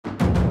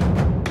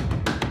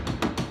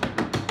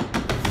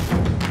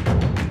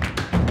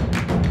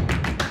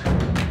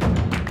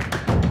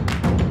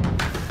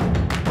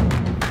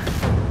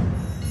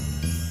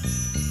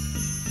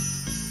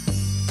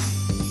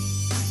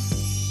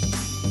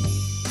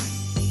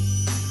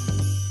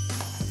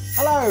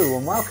Hello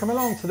and welcome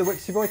along to the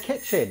Wyxeboy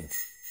kitchen.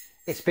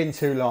 It's been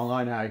too long,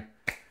 I know.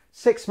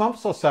 6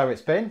 months or so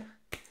it's been.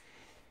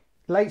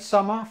 Late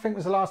summer, I think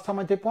was the last time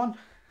I did one.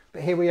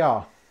 But here we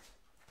are.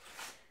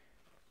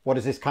 What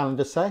does this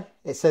calendar say?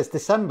 It says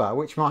December,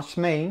 which must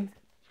mean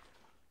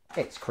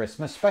it's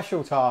Christmas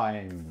special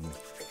time.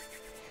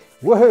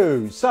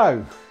 Woohoo!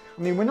 So,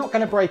 I mean, we're not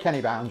going to break any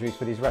boundaries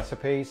for these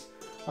recipes.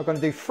 I'm going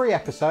to do 3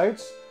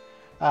 episodes.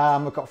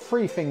 I've got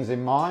 3 things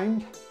in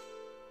mind.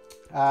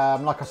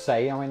 Like I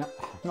say, I mean,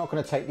 I'm not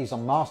going to take these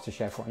on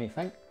MasterChef or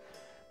anything,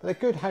 but they're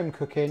good home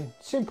cooking,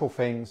 simple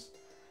things.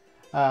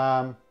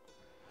 One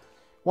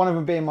of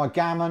them being my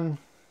gammon,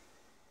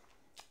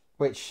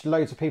 which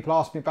loads of people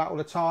ask me about all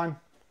the time.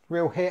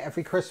 Real hit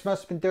every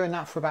Christmas. Been doing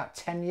that for about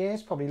 10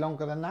 years, probably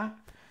longer than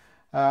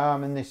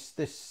that. In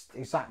this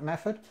exact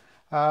method.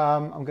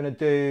 I'm going to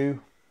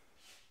do,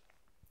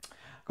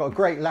 got a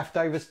great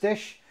leftovers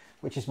dish,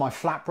 which is my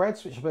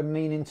flatbreads, which I've been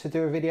meaning to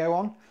do a video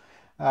on.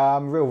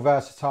 Real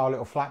versatile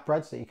little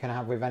flatbreads that you can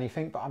have with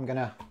anything, but I'm going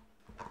to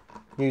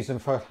use them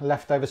for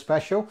leftover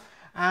special.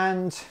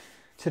 And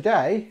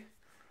today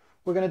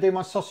we're going to do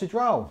my sausage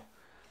roll.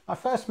 I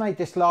first made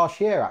this last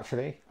year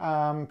actually,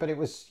 but it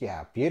was,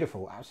 yeah,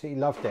 beautiful.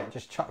 Absolutely loved it.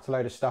 Just chucked a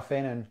load of stuff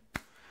in and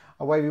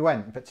away we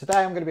went. But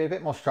today I'm going to be a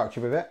bit more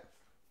structured with it.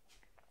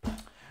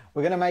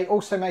 We're going to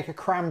also make a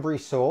cranberry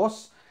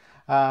sauce.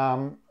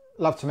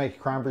 Love to make a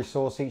cranberry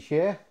sauce each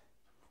year.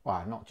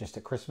 Well, not just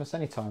at Christmas,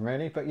 anytime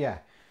really, but yeah.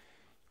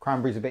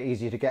 Cranberries a bit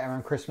easier to get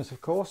around Christmas, of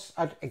course.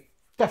 I'd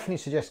definitely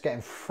suggest getting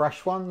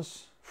fresh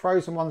ones.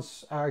 Frozen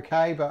ones are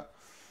okay, but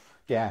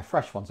yeah,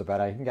 fresh ones are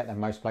better. You can get them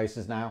most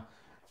places now.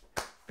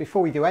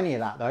 Before we do any of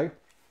that though,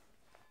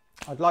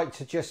 I'd like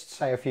to just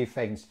say a few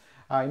things.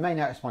 You may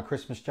notice my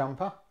Christmas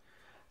jumper.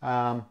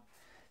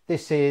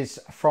 This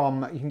is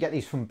from, you can get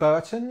these from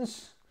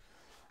Burton's.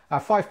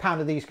 £5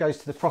 of these goes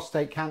to the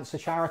prostate cancer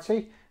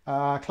charity,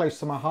 close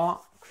to my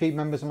heart. A few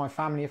members of my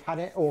family have had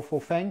it, awful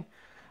thing.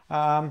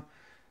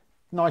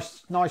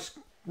 Nice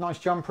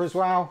jumper as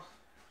well.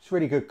 It's a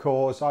really good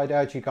cause. I'd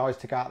urge you guys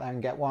to go out there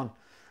and get one.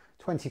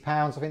 £20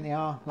 I think they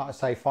are. Like I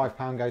say,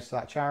 £5 goes to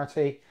that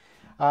charity.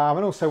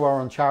 And also while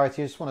we're on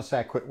charity, I just want to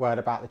say a quick word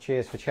about the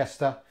Cheers for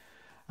Chester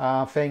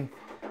thing.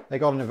 They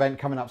got an event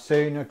coming up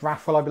soon, a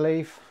raffle I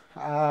believe.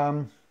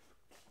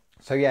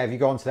 So yeah, if you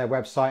go onto their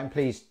website, and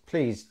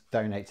please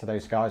donate to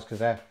those guys, because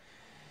they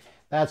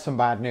had some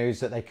bad news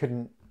that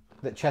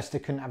that Chester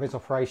couldn't have his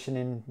operation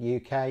in the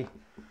UK.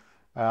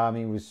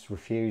 He was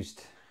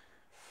refused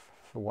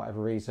for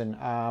whatever reason.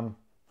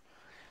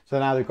 So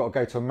now they've got to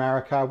go to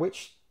America,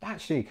 which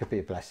actually could be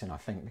a blessing, I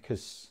think,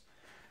 because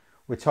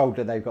we're told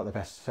that they've got the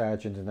best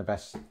surgeons and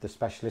the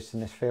specialists in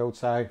this field.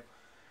 So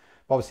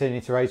obviously they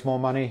need to raise more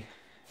money.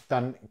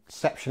 Done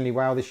exceptionally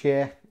well this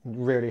year,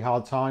 really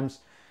hard times.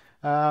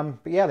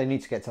 But yeah, they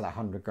need to get to that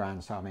 100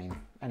 grand. So I mean,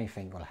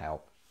 anything will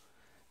help.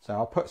 So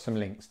I'll put some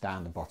links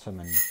down the bottom,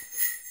 and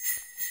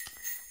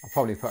I'll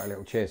probably put a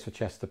little Cheers for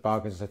Chester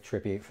bug as a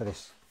tribute for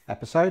this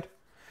episode.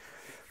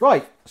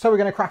 Right, so we're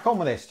going to crack on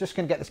with this. Just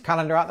going to get this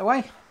calendar out of the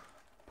way.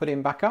 Put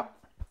him back up.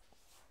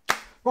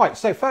 Right,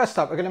 so first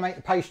up, we're going to make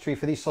the pastry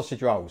for these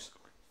sausage rolls.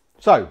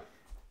 So,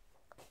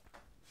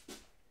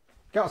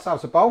 get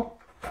ourselves a bowl.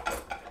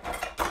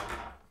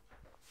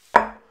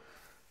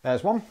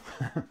 There's one.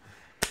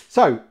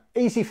 So,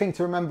 easy thing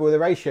to remember with the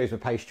ratios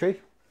of pastry.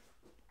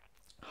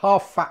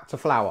 Half fat to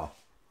flour.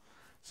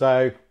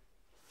 So,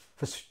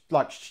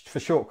 for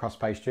short crust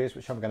pastries,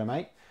 which I'm going to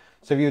make.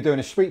 So if you were doing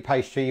a sweet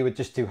pastry, you would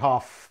just do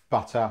half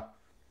butter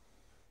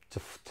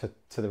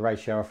to the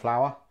ratio of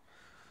flour.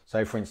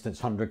 So for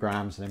instance, 100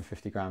 grams and then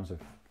 50 grams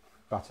of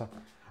butter.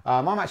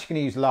 I'm actually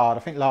going to use lard.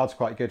 I think lard's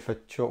quite good for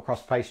short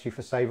crust pastry,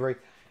 for savoury.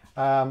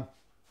 And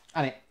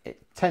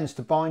it tends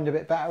to bind a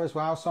bit better as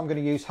well. So I'm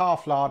going to use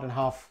half lard and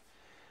half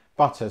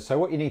butter. So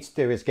what you need to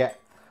do is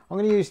I'm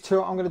going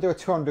to do a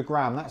 200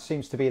 gram. That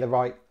seems to be the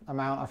right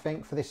amount, I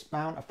think, for this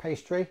amount of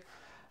pastry.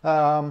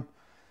 So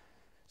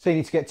you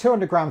need to get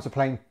 200 grams of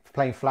plain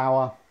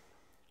flour,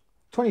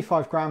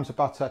 25 grams of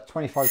butter,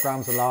 25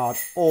 grams of lard,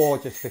 or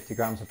just 50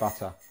 grams of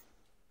butter.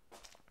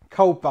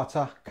 Cold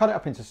butter, cut it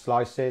up into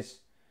slices,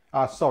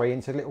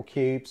 into little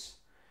cubes,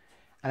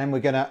 and then we're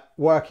going to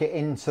work it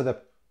into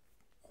the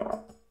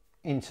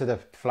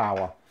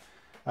flour.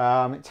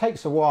 It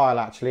takes a while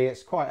actually.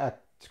 It's quite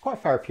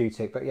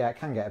therapeutic, but yeah, it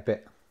can get a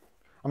bit.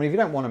 I mean, if you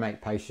don't want to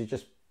make pastry,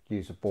 just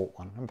use a bought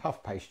one, and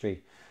puff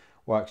pastry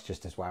works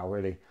just as well,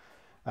 really.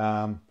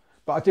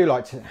 But I do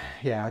like to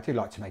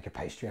make a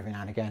pastry every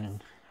now and again,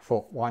 and I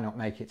thought, why not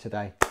make it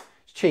today?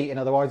 It's cheating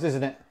otherwise,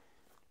 isn't it?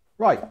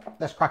 Right,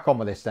 let's crack on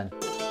with this then.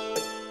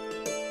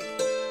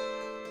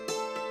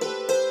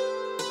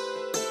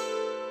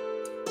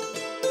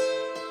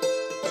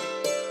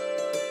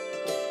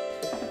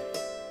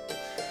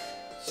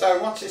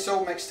 So once it's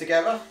all mixed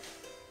together,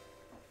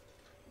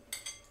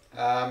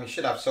 you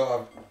should have sort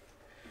of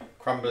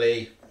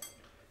crumbly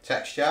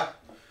texture.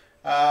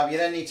 You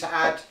then need to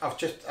add, I've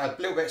just add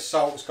a little bit of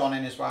salt's gone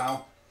in as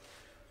well.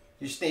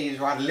 You just need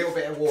to add a little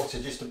bit of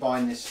water just to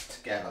bind this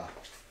together.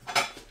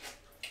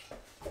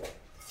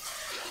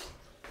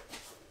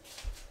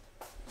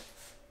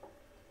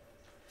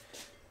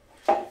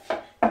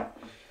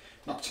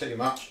 too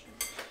much.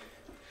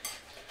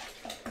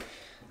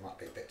 Might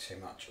be a bit too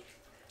much.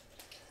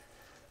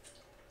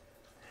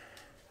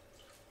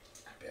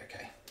 That'd be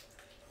okay.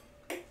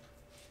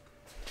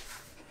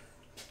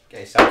 Get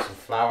yourself some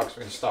flour because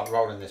we're going to start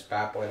rolling this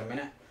bad boy in a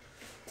minute.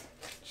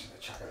 Just going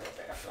to chuck a little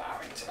bit of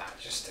flour into that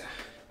just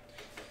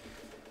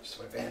so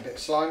we're being a bit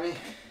slimy.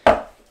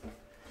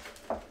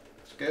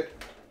 It's good.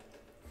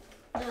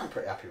 Yeah, I'm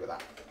pretty happy with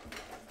that.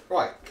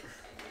 Right.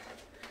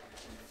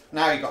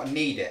 Now you've got to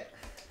knead it.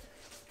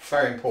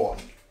 Very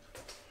important.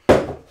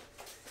 Get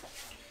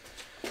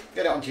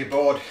it onto your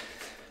board.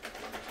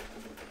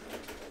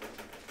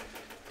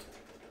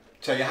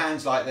 So your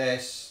hands like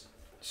this,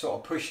 sort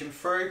of push them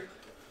through.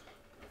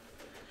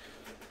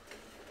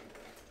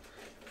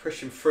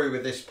 Push them through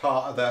with this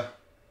part of the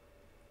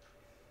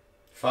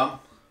thumb.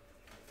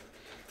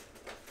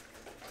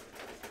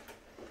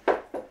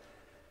 It's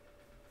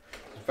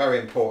very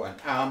important.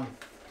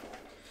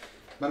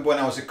 Remember when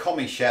I was a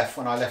commie chef,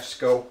 when I left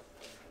school,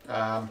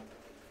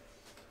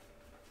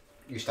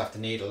 used to have to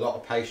knead a lot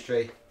of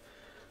pastry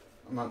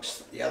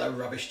amongst the other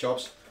rubbish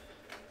jobs.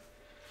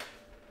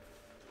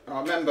 And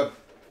I remember,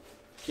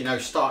 you know,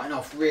 starting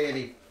off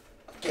really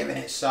giving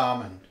it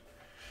some and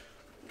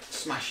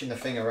smashing the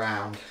thing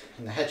around,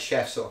 and the head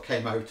chef sort of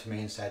came over to me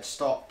and said,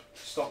 stop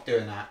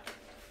doing that.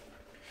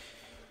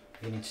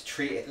 You need to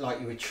treat it like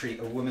you would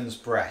treat a woman's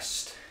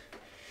breast.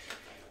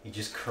 You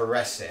just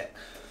caress it.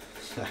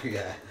 So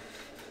yeah,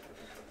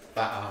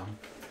 that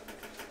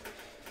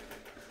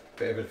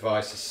bit of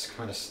advice has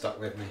kind of stuck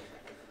with me,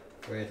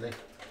 weirdly.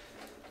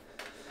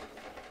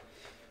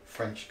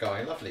 French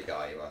guy, lovely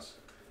guy he was.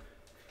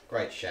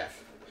 Great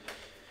chef.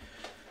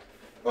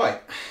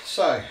 Right,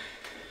 so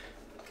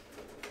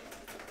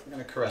I'm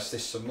going to caress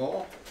this some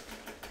more.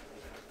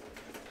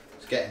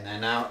 It's getting there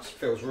now, it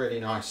feels really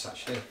nice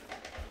actually.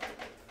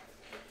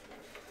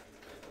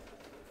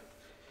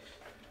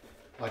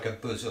 Like a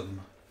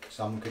bosom,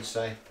 some could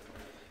say.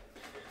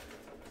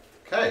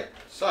 Okay,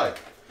 so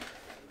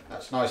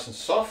that's nice and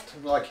soft,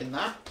 I'm liking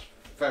that.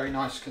 Very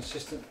nice,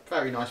 consistent,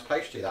 very nice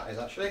pastry that is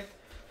actually.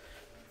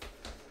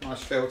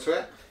 Nice feel to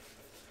it.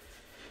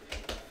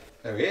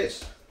 There he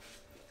is.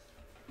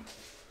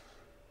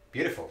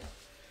 Beautiful.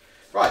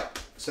 Right,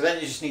 so then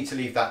you just need to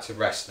leave that to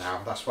rest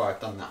now. That's why I've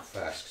done that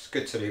first. It's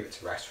good to leave it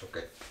to rest for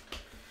good,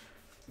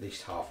 at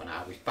least half an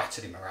hour. We've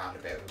battered him around a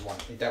bit.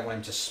 We don't want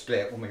him to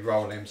split when we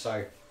roll him,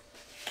 so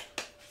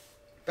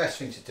best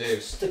thing to do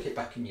is stick it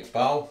back in your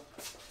bowl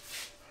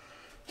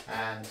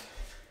and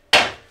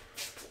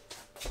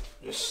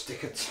just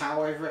stick a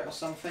towel over it or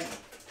something.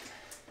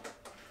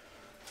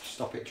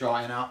 Stop it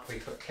drying up. We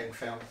put cling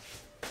film.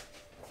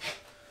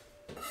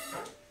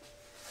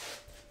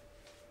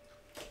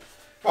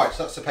 Right,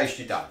 so that's the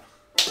pastry done.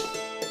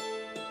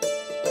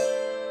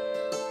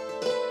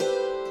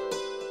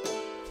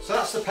 So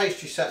that's the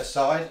pastry set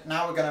aside.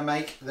 Now we're going to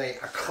make the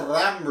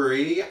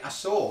cranberry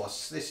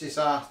sauce. This is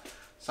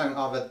something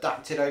I've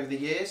adapted over the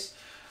years.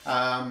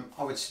 I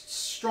would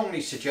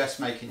strongly suggest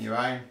making your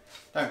own.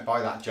 Don't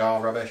buy that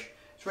jar rubbish.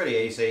 It's really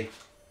easy.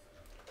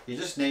 You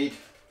just need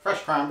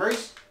fresh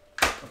cranberries,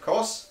 of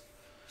course.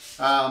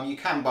 You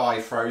can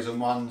buy frozen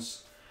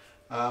ones.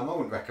 I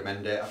wouldn't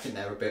recommend it. I think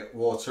they're a bit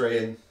watery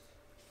and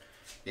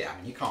yeah, I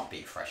mean, you can't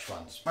beat fresh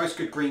ones. Most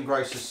good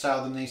greengrocers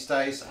sell them these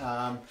days.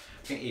 I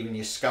think even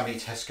your scummy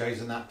Tesco's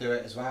and that do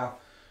it as well.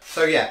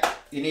 So yeah,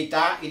 you need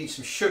that. You need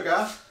some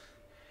sugar,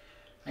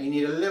 and you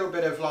need a little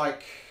bit of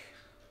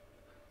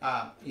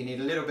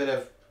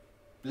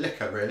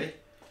liquor really.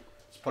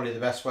 It's probably the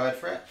best word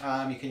for it.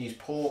 You can use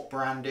port,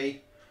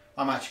 brandy.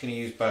 I'm actually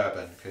going to use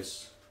bourbon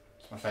because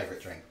it's my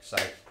favourite drink. So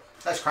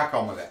let's crack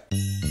on with it.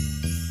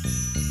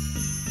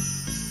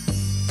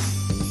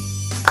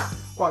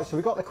 Right, so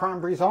we've got the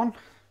cranberries on.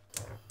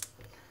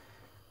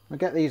 We'll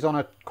get these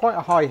on quite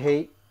a high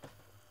heat,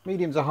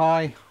 medium to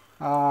high.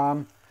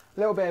 A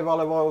little bit of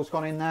olive oil's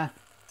gone in there,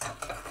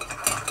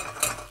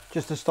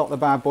 just to stop the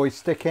bad boys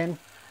sticking.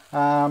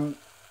 Yeah,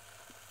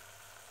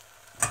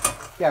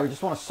 we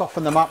just want to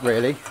soften them up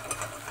really.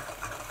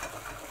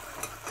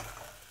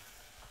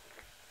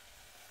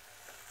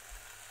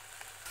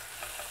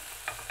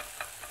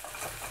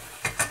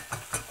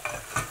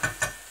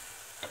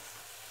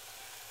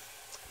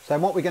 So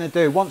what we're going to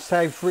do, once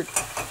they've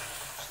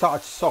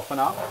started to soften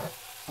up,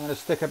 I'm going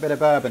to stick a bit of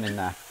bourbon in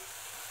there.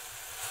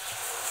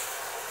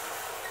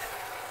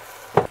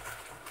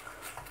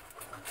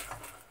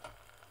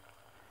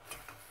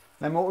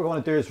 Then what we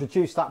want to do is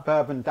reduce that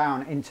bourbon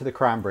down into the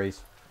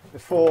cranberries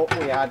before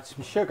we add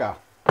some sugar,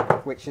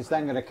 which is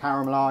then going to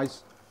caramelise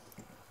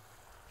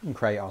and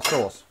create our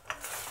sauce.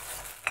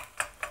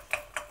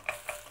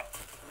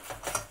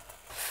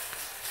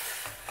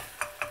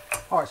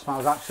 Oh, it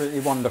smells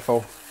absolutely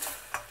wonderful.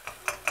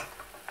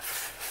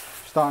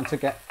 Starting to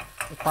get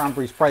the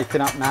cranberries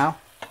breaking up now.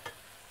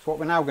 So what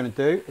we're now going to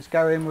do is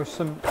go in with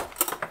some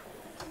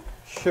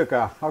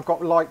sugar. I've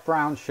got light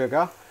brown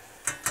sugar.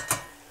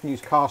 You can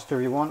use caster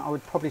if you want. I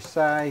would probably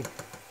say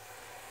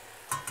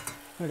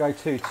I'm going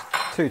to go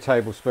two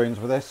tablespoons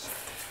with this.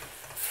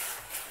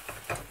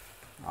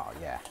 Oh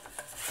yeah.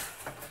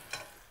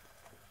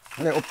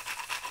 A little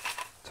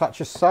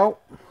touch of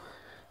salt.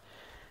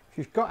 If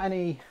you've got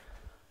any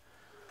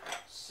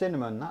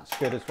cinnamon, that's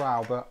good as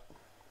well, but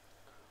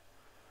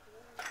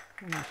I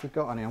don't know if you've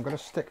got any. I'm going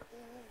to stick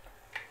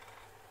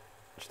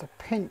just a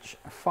pinch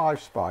of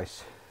 5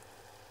 spice.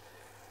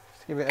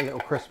 Just give it a little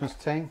Christmas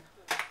ting.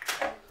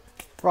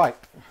 Right.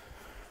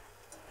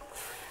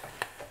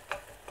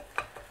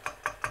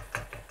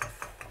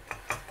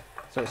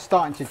 So it's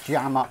starting to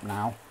jam up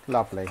now.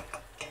 Lovely.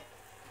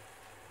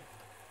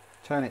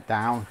 Turn it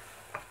down.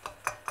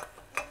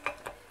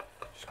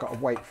 Just got to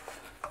wait.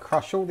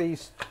 Crush all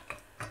these.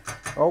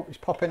 Oh, it's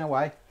popping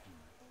away.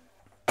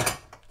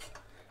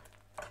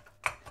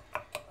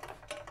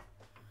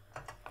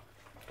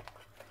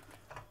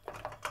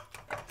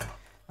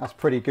 That's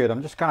pretty good.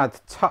 I'm just going to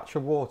add a touch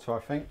of water, I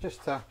think,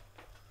 just to...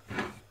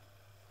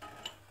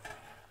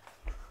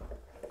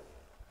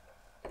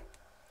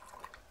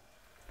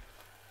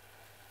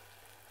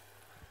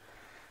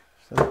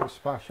 Just a little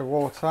splash of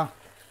water.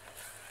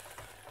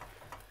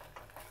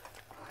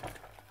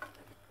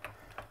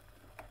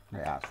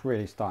 Yeah, it's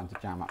really starting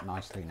to jam up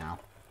nicely now.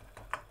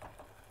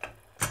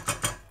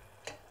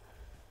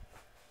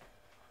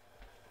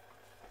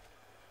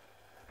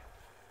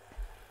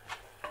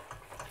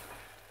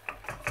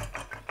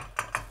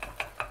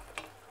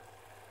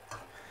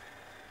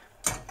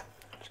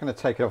 Going to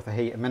take it off the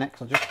heat a minute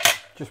because I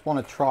just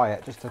want to try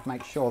it just to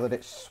make sure that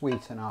it's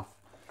sweet enough,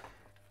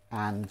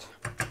 and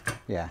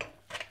yeah,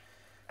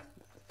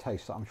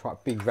 taste that. I'm trying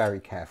to be very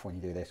careful when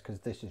you do this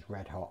because this is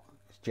red hot.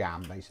 It's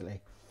jam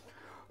basically.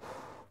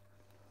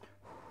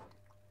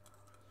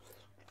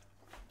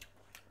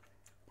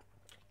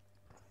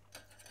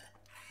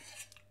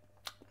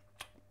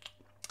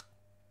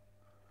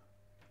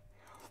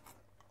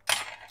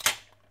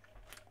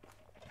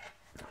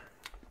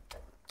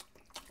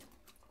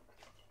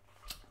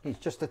 It's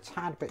just a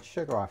tad bit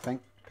sugar, I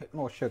think. A bit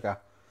more sugar.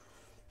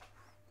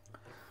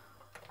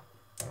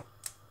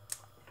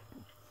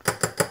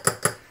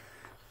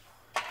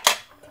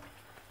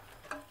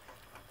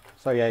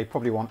 So yeah, you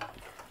probably want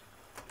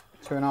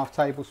 2.5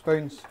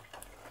 tablespoons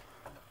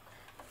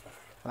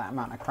for that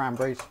amount of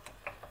cranberries.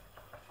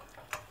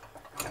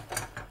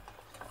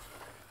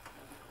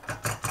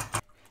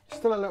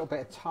 Still a little bit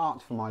of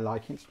tart for my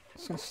liking.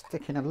 It's going to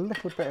stick in a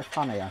little bit of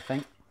honey, I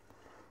think.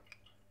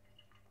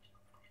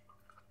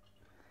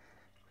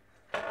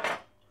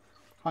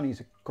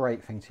 Honey's a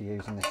great thing to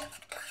use in this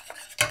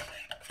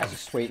as a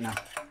sweetener.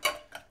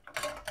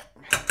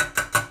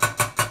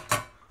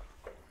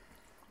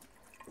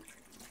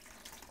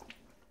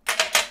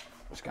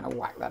 Just going to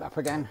whack that up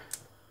again.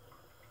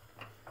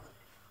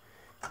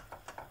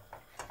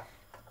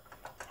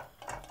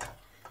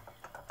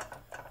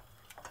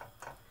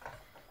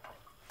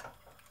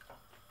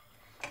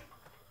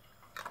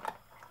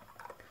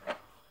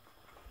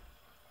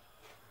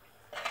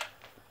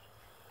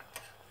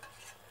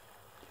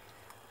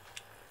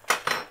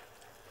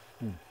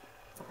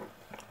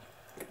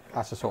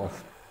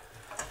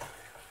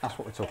 That's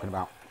what we're talking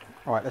about.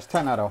 All right, let's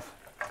turn that off.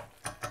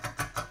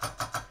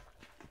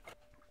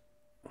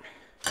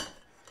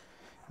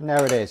 And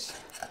there it is.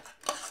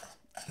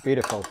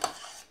 Beautiful.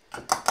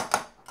 So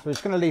we're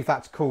just going to leave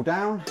that to cool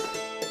down.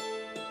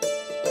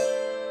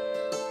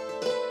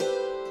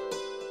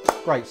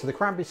 Great, so the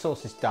cranberry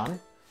sauce is done.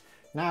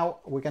 Now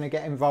we're going to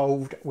get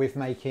involved with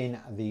making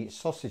the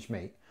sausage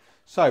meat.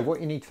 So what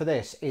you need for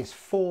this is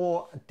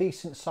 4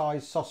 decent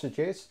sized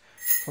sausages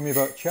from your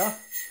butcher.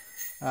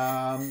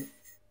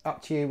 Up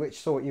to you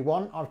which sort you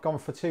want. I've gone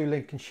for 2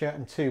 Lincolnshire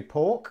and 2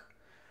 pork.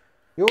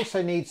 You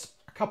also need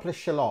a couple of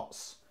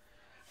shallots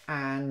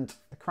and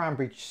the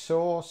cranberry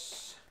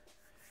sauce.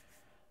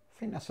 I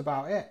think that's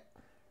about it.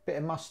 Bit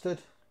of mustard,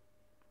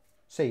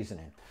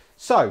 seasoning.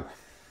 So,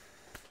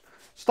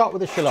 start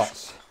with the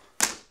shallots.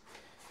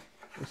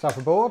 Let's have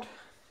a board.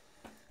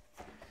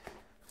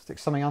 Stick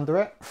something under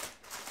it.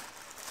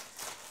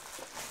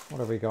 What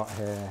have we got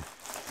here?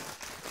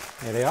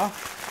 Here they are.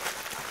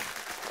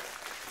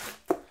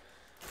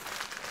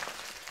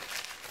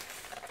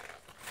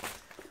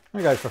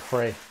 I'm going to go for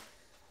 3.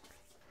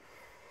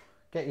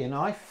 Get your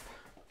knife.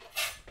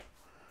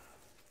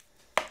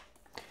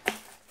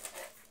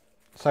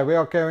 So we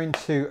are going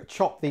to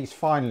chop these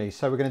finely.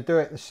 So we're going to do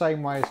it the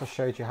same way as I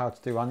showed you how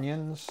to do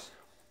onions.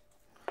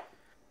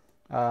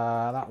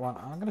 That one,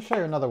 I'm going to show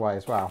you another way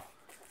as well.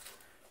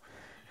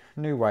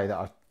 New way that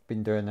I've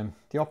been doing them,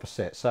 the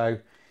opposite. So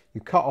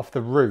you cut off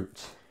the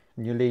root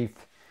and you leave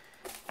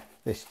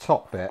this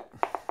top bit.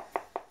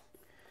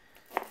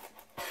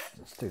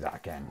 Let's do that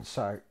again.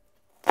 So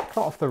cut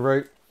off the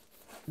root,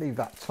 leave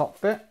that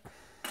top bit.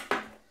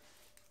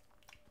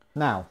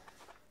 Now,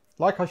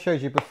 like I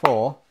showed you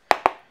before,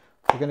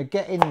 we're going to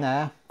get in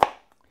there.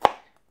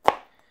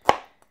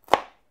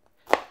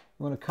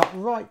 We're going to cut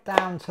right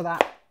down to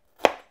that.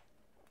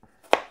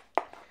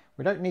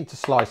 We don't need to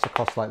slice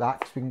across like that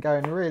because we can go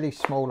in really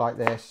small like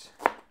this.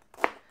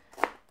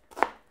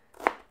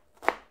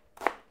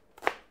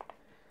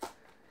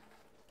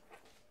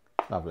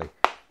 Lovely.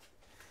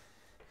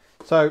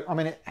 So, I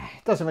mean, it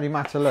doesn't really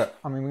matter. Look,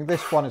 I mean,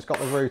 this one has got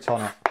the root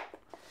on it.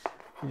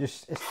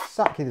 It's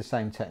exactly the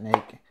same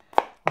technique.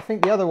 I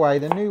think the other way,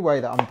 the new way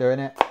that I'm doing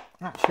it,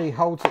 actually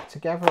holds it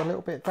together a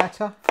little bit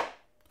better.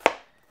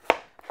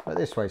 But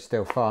this way's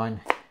still fine.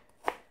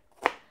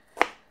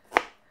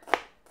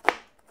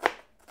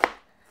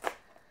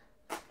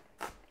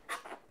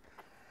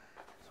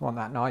 Just want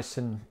that nice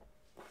and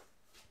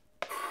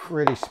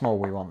really small,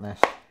 we want this.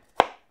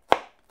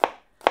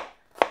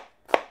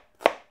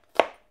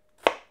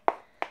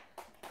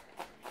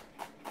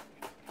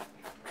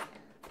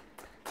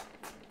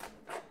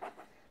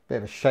 Bit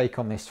of a shake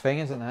on this thing,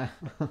 isn't there?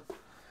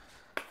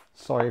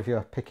 Sorry if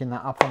you're picking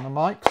that up on the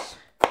mics.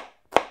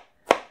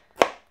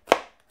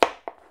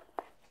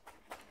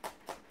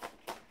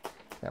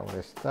 Get all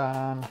this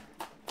done.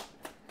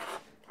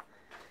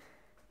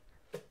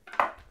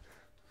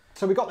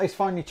 So we got these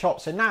finely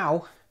chopped, so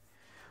now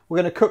we're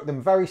going to cook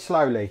them very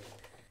slowly.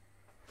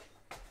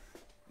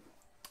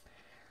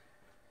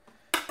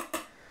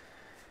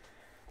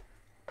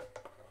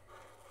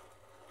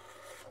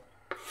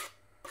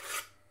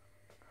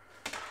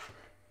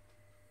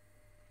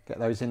 Get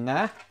those in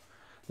there.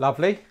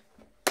 Lovely.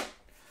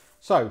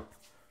 So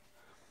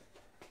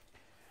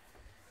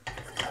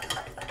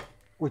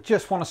we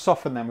just want to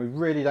soften them. We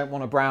really don't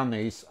want to brown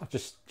these. I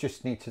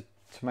just need to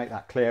make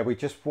that clear. We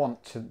just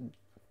want to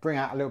bring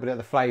out a little bit of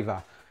the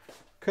flavour.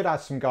 Could add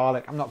some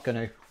garlic. I'm not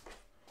going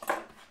to.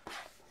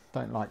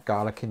 Don't like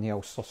garlic in the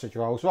old sausage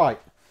rolls. Right.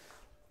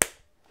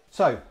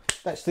 So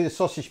let's do the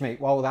sausage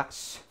meat while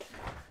that's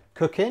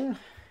cooking.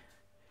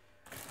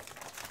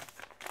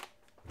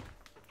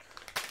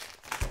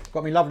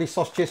 Got me lovely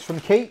sausages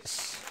from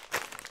Keats,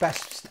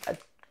 best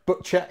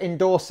butcher in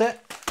Dorset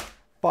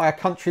by a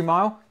country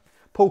mile.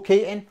 Paul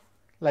Keating,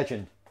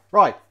 legend.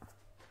 Right,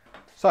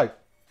 so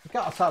we've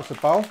got ourselves a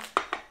bowl.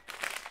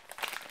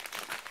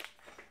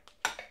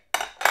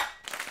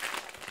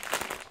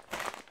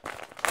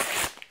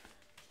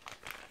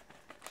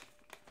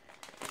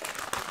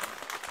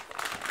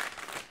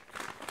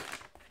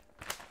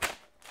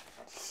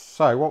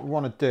 So what we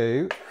want to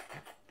do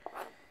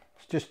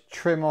is just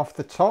trim off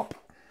the top.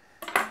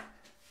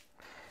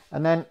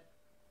 And then,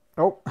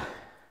 oh,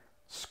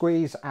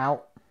 squeeze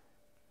out.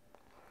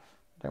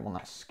 Don't want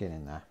that skin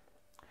in there.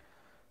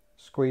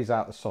 Squeeze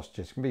out the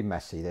sausages. It can be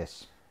messy,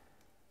 this.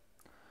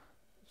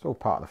 It's all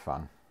part of the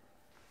fun.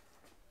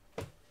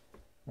 Don't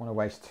want to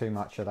waste too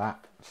much of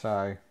that.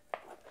 So,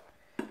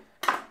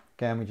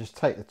 again, we just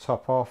take the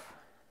top off.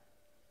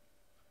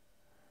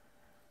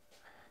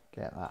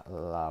 Get that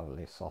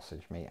lovely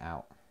sausage meat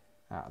out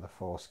of the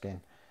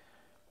foreskin,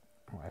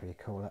 whatever you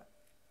call it.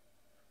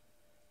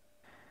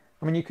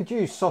 I mean, you could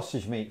use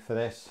sausage meat for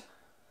this,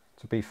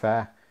 to be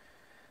fair.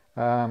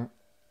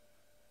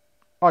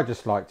 I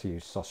just like to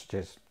use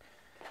sausages.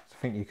 I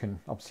think you can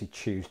obviously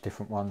choose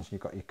different ones.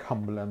 You've got your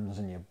Cumberlands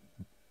and your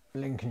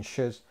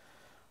Lincolnshires.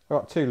 I've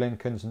got 2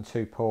 Lincolns and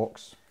 2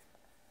 Porks.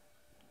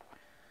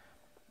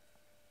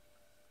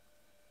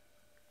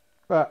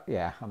 But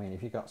yeah, I mean,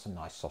 if you've got some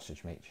nice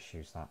sausage meat, just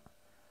use that.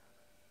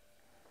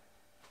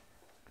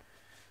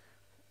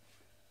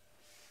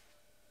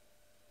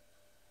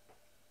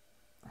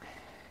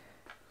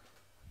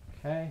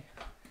 Okay.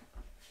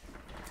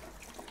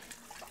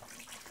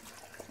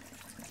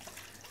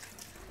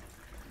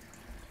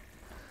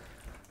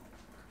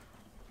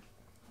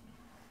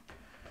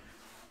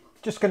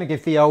 Just going to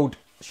give the old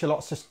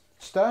shallots a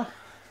stir.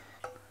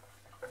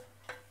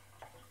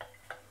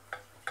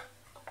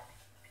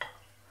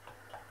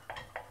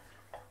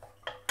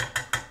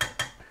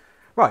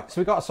 Right,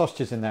 so we've got our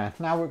sausages in there.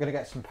 Now we're going to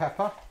get some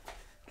pepper.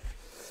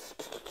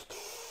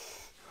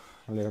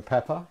 A little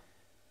pepper.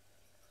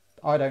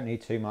 I don't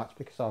need too much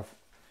because I've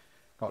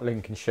got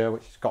Lincolnshire,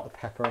 which has got the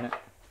pepper in it.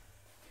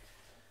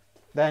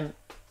 Then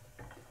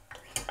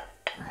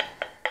I'm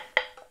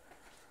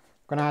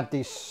going to add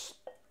these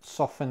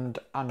softened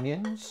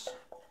onions.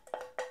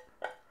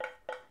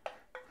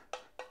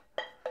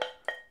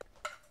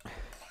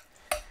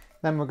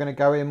 Then we're going to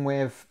go in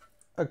with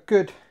a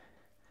good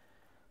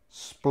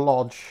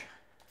splodge,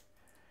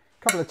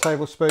 a couple of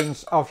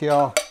tablespoons of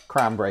your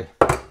cranberry.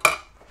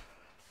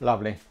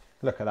 Lovely,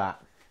 look at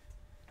that.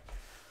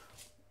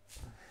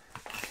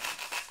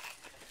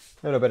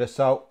 A little bit of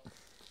salt.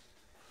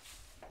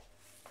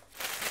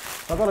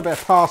 I've got a bit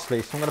of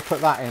parsley, so I'm going to put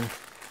that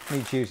in.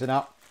 Needs using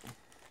up.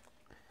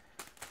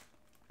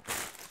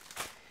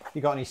 If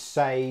you got any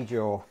sage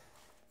or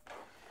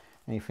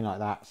anything like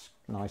that, it's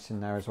nice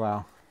in there as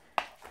well.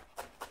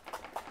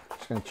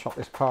 Just going to chop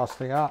this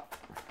parsley up.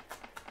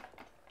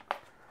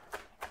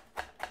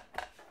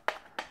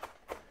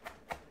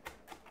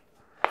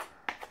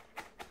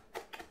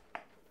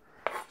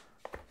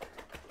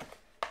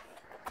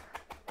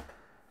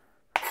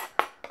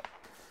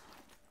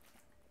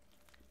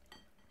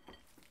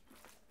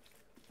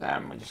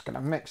 Then we're just going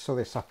to mix all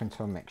this up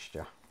into a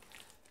mixture.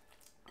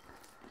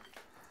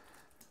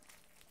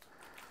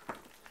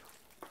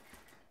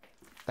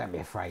 Don't be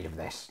afraid of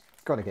this.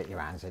 Got to get your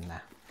hands in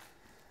there.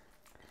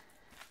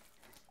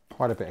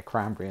 Quite a bit of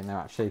cranberry in there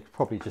actually.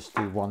 Probably just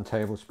do 1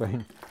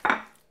 tablespoon.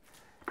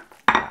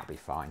 That'll be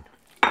fine.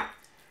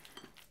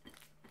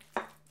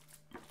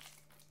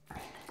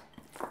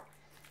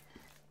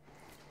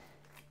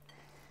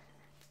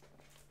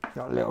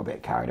 got a little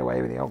bit carried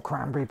away with the old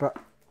cranberry, but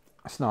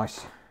that's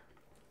nice.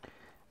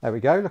 There we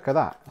go, look at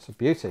that, that's a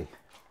beauty.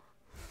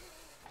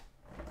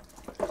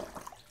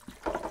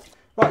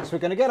 Right, so we're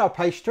going to get our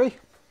pastry.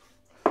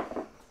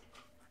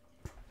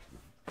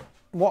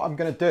 What I'm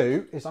going to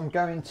do is I'm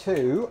going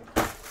to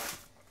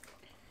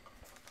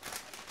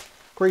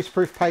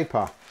greaseproof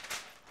paper.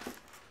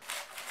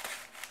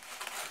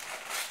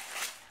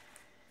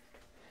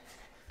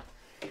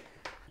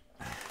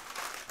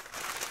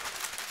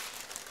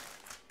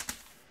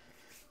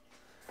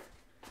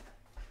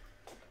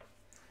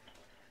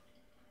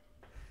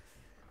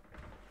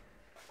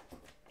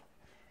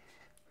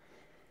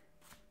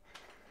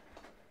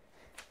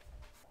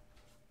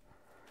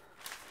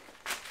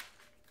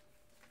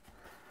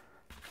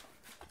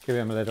 Give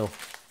him a little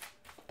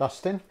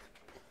dusting.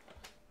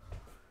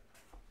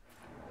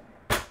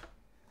 I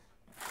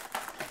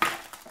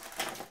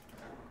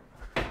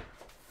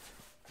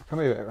can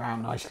move it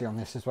around nicely on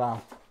this as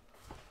well.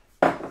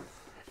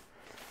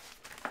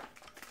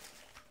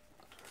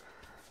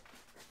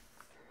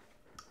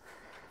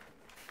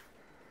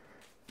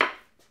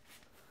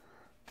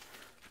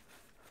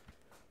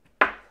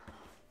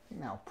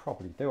 That'll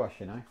probably do us,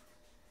 you know.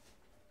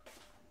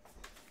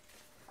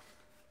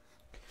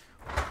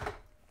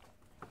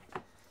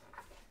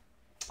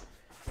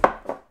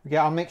 We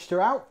get our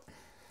mixture out.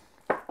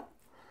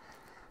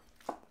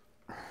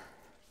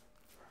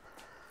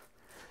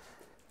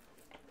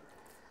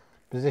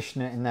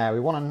 Position it in there.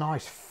 We want a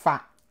nice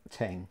fat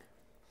thing.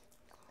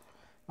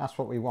 That's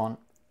what we want.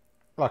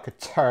 Like a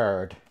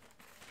turd.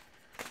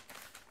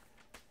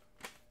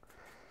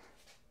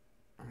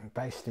 And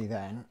basically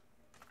then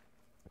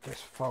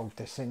just fold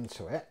this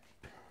into it.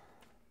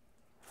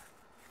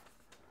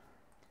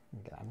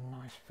 And get a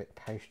nice thick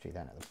pastry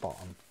then at the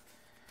bottom.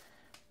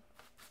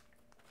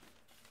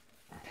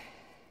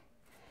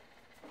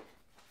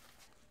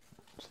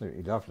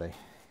 Absolutely lovely.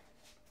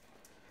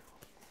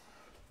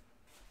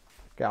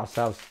 Get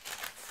ourselves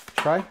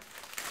a tray.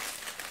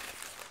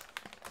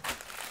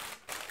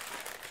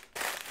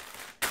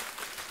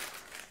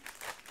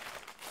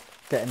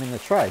 Get them in the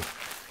tray.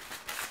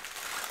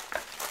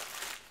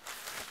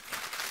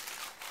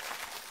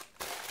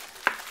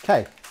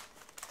 Okay,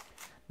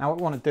 now what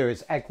we want to do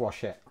is egg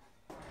wash it.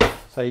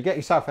 So you get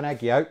yourself an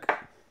egg yolk.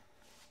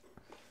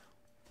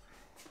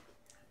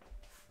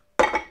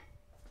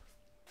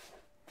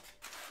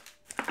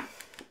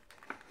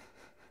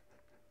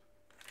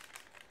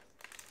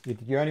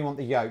 You only want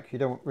the yolk, you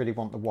don't really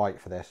want the white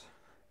for this.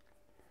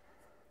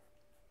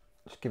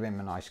 Just give him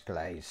a nice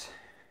glaze.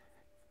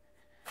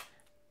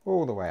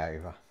 All the way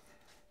over.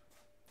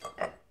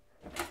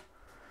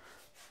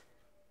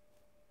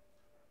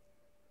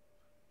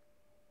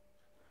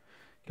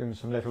 Give him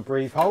some little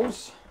breathe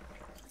holes.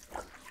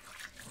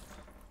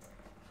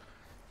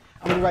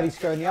 And we're ready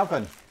to go in the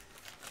oven.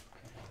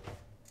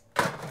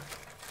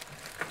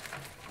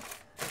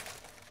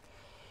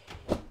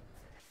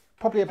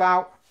 Probably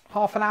about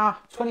half an hour,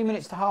 20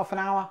 minutes to half an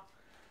hour.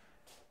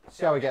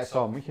 See how it gets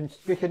on.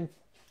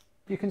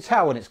 You can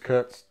tell when it's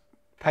cooked.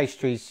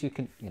 Pastries, you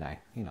know,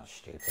 you're not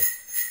stupid.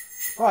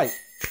 Right,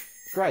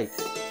 great.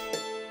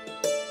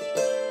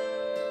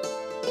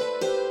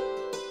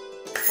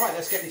 Right,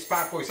 let's get these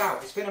bad boys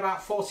out. It's been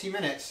about 40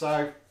 minutes,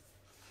 so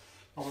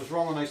I was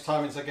wrong on those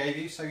timings I gave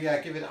you. So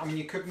yeah, give it, I mean,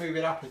 you could move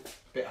it up a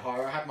bit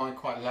higher. I had mine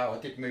quite low. I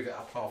did move it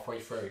up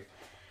halfway through.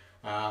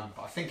 But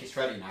I think it's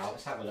ready now.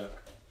 Let's have a look.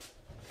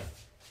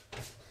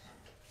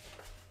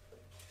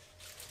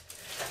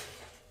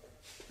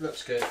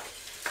 Looks good.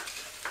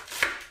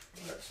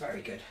 Looks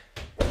very good.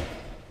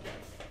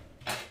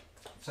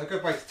 So a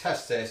good way to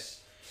test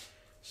this,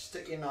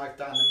 stick your knife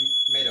down the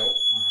middle.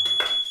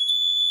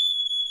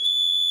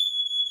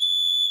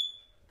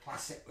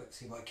 Classic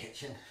Wyxeboy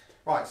kitchen.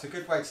 Right, so a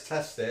good way to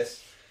test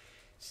this,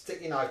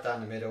 stick your knife down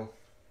the middle.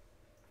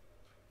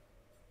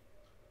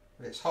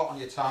 If it's hot on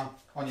your tongue,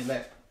 on your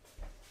lip,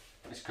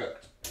 it's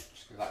cooked.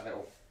 Just give that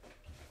little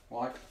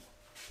wipe.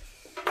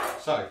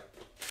 So,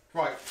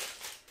 right.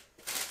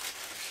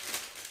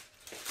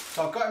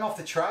 So I've got him off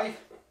the tray.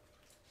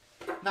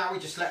 Now we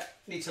just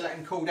need to let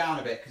him cool down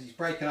a bit because he's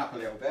breaking up a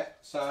little bit.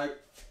 So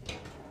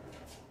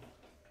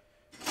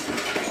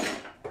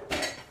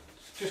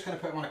just going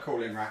to put him on a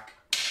cooling rack.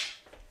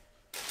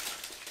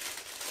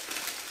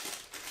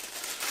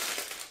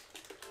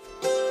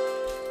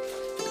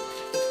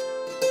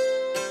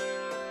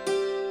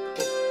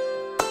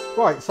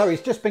 Right, so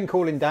he's just been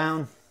cooling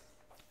down.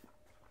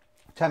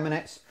 10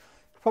 minutes.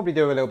 Probably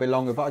do a little bit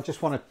longer, but I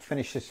just want to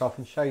finish this off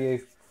and show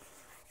you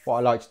what I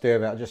like to do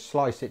with it. I just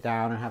slice it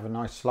down and have a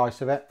nice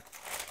slice of it.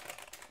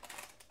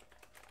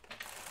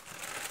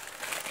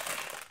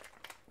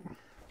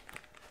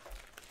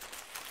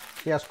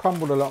 He has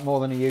crumbled a lot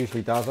more than he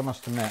usually does, I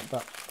must admit,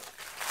 but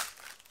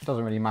it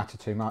doesn't really matter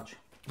too much.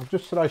 I've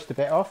just sliced a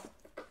bit off.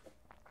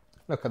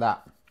 Look at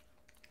that.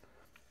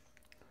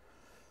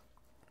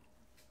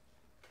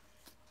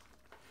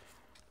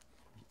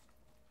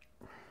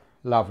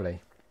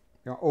 Lovely.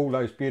 You've got all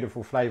those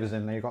beautiful flavours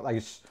in there. You've got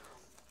those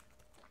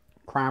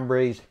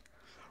cranberries,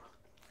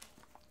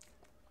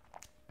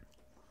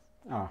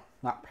 Oh,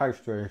 that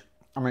pastry,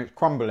 I mean, it's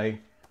crumbly,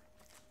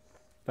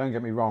 don't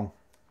get me wrong,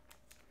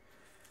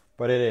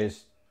 but it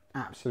is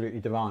absolutely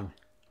divine.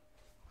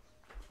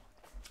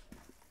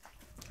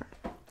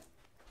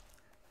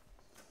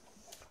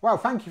 Well,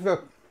 thank you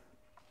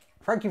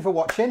for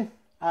watching.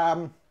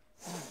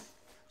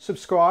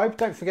 Subscribe,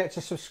 don't forget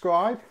to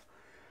subscribe.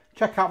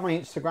 Check out my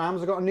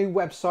Instagrams. I've got a new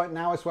website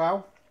now as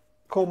well,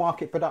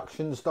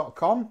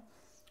 coremarketproductions.com.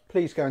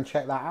 Please go and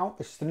check that out.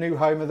 This is the new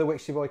home of the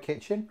Wyxeboy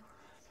kitchen.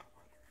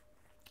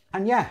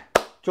 And yeah,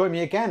 join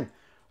me again.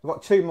 I've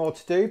got 2 more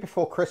to do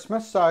before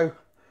Christmas, so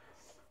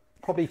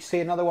probably see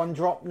another one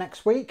drop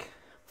next week.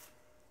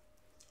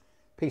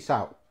 Peace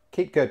out.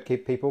 Keep good,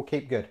 people.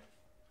 Keep good.